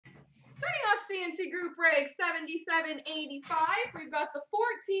CNC Group Break 7785. We've got the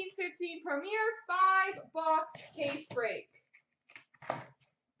 14-15 Premier 5-box case break.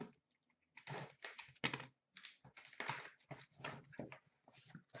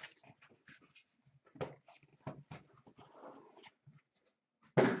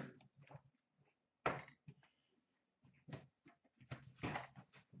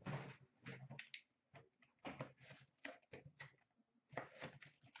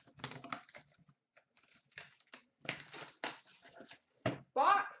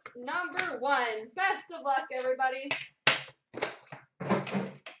 Box number 1. Best of luck, everybody.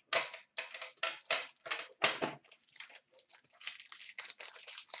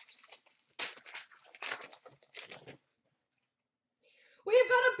 We've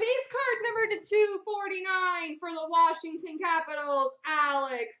got a base card number to 249 for the Washington Capitals,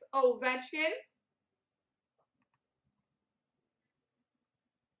 Alex Ovechkin.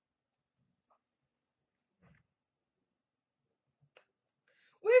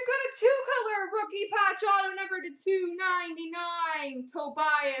 We've got a 2-color rookie patch auto number to 299,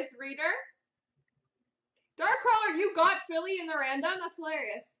 Tobias Reeder. Dark Caller, you got Philly in the random? That's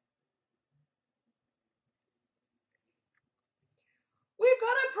hilarious. We've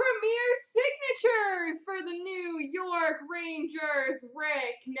got a Premier Signatures for the New York Rangers,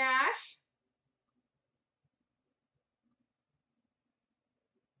 Rick Nash.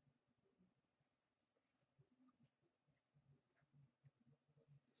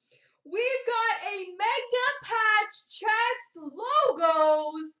 We've got a Mega Patch Chest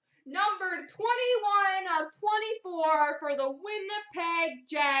Logos, numbered 21 of 24 for the Winnipeg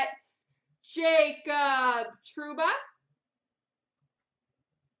Jets, Jacob Trouba.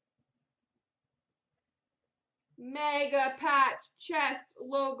 Mega Patch Chest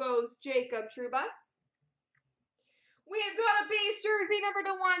Logos, Jacob Trouba. We've got a base jersey number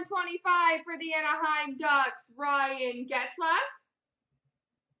to 125 for the Anaheim Ducks, Ryan Getzlaf.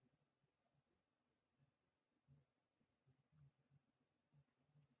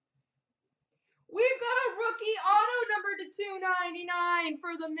 We've got a rookie auto number to 299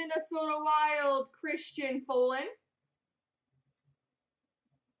 for the Minnesota Wild, Christian Folin.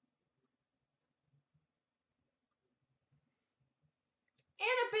 And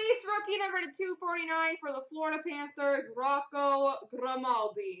a base rookie number to 249 for the Florida Panthers, Rocco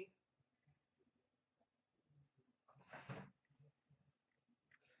Grimaldi.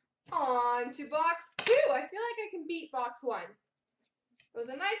 On to box 2. I feel like I can beat box 1. It was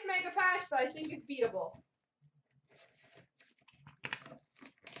a nice mega patch, but I think it's beatable.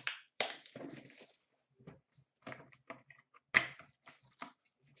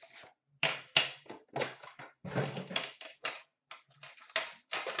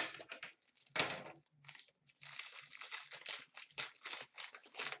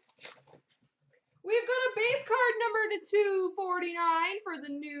 We've got a base card number to 249 for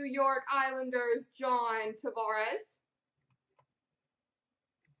the New York Islanders, John Tavares.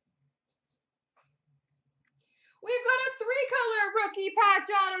 We've got a 3-color rookie patch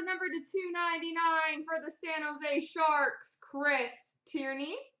auto number to 299 for the San Jose Sharks, Chris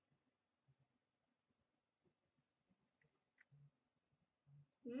Tierney.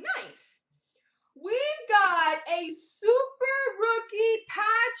 Nice. We've got a super rookie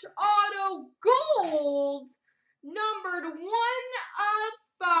patch auto gold numbered 1 of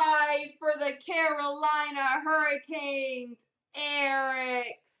 5 for the Carolina Hurricanes,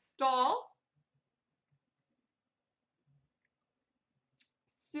 Eric Stahl.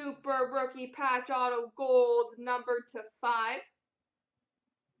 Super rookie patch auto gold numbered to 5.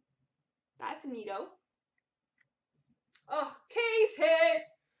 That's neato. Oh, case hit.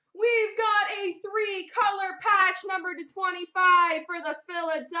 We've got a 3-color patch number to 25 for the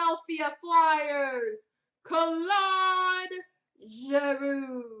Philadelphia Flyers, Claude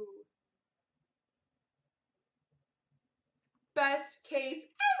Giroux. Best case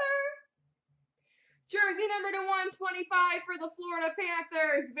ever. Jersey number to 125 for the Florida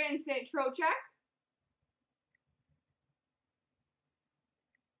Panthers, Vincent Trocheck.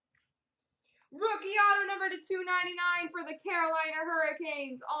 Rookie auto number to 299 for the Carolina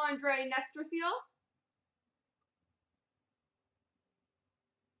Hurricanes, Andre Nestrasil.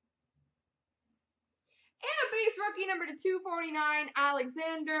 And a base rookie number to 249,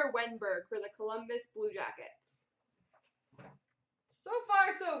 Alexander Wenberg for the Columbus Blue Jackets. So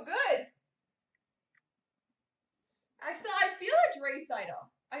far, so good. I feel a Draisaitl.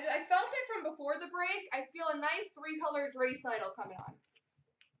 I felt it from before the break. I feel a nice 3-color Draisaitl coming on.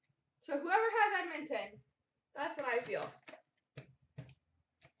 So whoever has Edmonton, that's what I feel.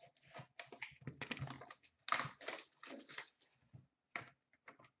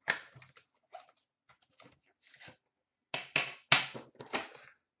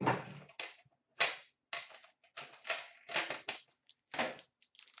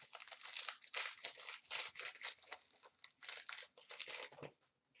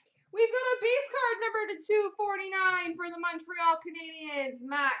 number to 249 for the Montreal Canadiens,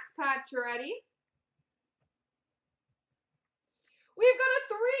 Max Pacioretty. We've got a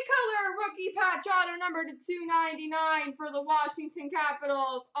 3-color rookie patch auto number to 299 for the Washington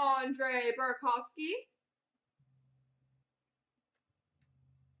Capitals, Andre Burakovsky.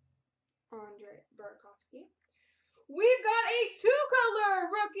 We've got a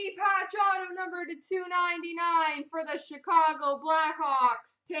 2-color rookie patch auto number to 299 for the Chicago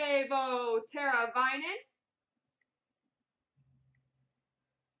Blackhawks, Teuvo Teravainen.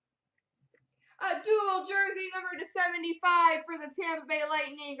 A dual jersey number to 75 for the Tampa Bay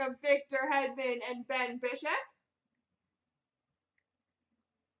Lightning of Victor Hedman and Ben Bishop.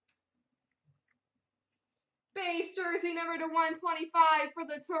 Base jersey number to 125 for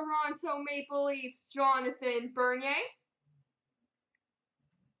the Toronto Maple Leafs, Jonathan Bernier.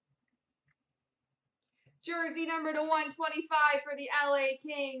 Jersey number to 125 for the LA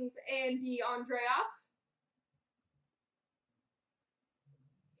Kings, Andy Andreoff.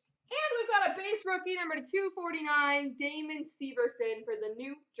 And we've got a base rookie number to 249, Damon Severson for the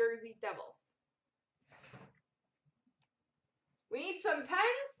New Jersey Devils. We need some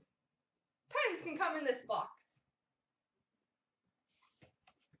pens. Pens can come in this box.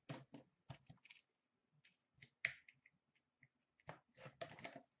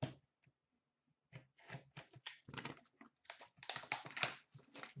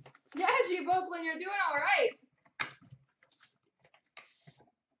 Yeah, G. Boakland, you're doing all right.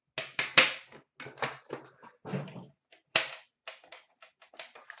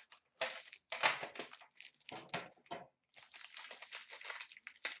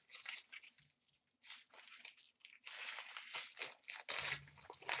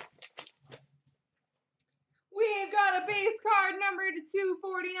 We've got a base card number to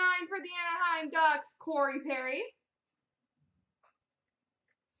 249 for the Anaheim Ducks, Corey Perry.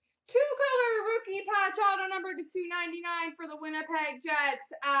 2-color rookie patch auto number to 299 for the Winnipeg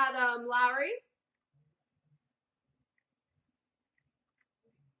Jets, Adam Lowry.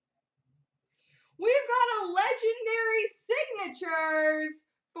 We've got a legendary signatures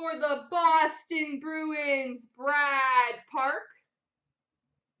for the Boston Bruins, Brad Park.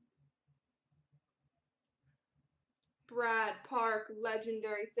 Brad Park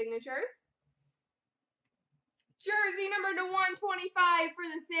legendary signatures. Jersey number to 125 for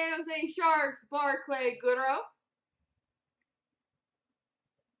the San Jose Sharks, Barclay Goodrow.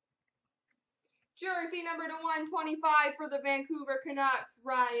 Jersey number to 125 for the Vancouver Canucks,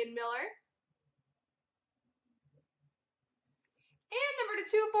 Ryan Miller. And number to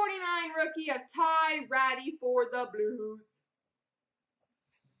 249, rookie of Ty Ratty for the Blues.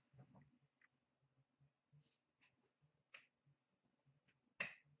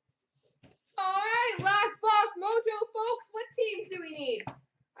 Alright, last box mojo, folks. What teams do we need?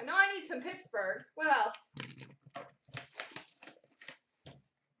 I know I need some Pittsburgh. What else?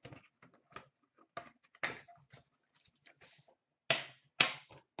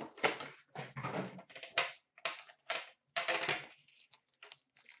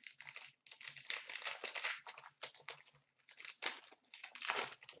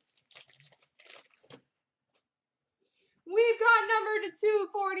 We've got number to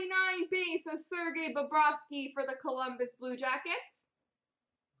 249 base of Sergei Bobrovsky for the Columbus Blue Jackets.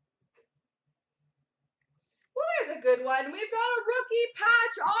 Well, there's a good one. We've got a rookie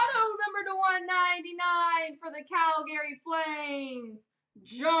patch auto number to 199 for the Calgary Flames,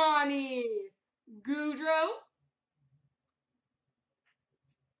 Johnny Gaudreau.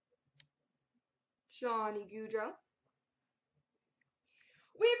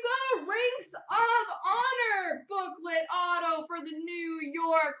 We've got a Rings of Honor booklet auto for the New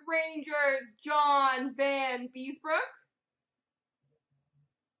York Rangers, John Van Beesbrook.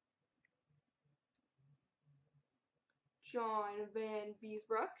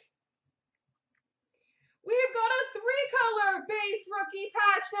 We've got a 3-color base rookie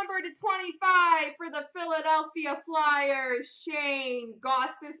patch number to 25 for the Philadelphia Flyers, Shane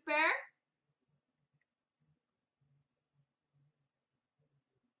Gostisbehere.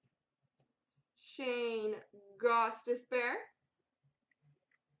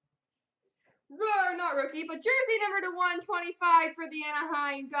 Not rookie, but jersey number to 125 for the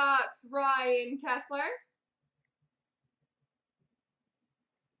Anaheim Ducks, Ryan Kessler.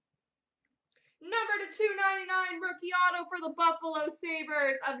 Number to 299, rookie auto for the Buffalo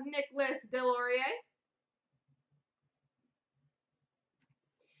Sabres of Nicolas Deslauriers.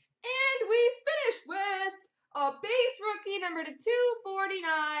 And we finish with a base rookie number to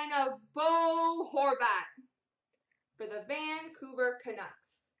 249 of Bo Horvat for the Vancouver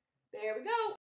Canucks. There we go.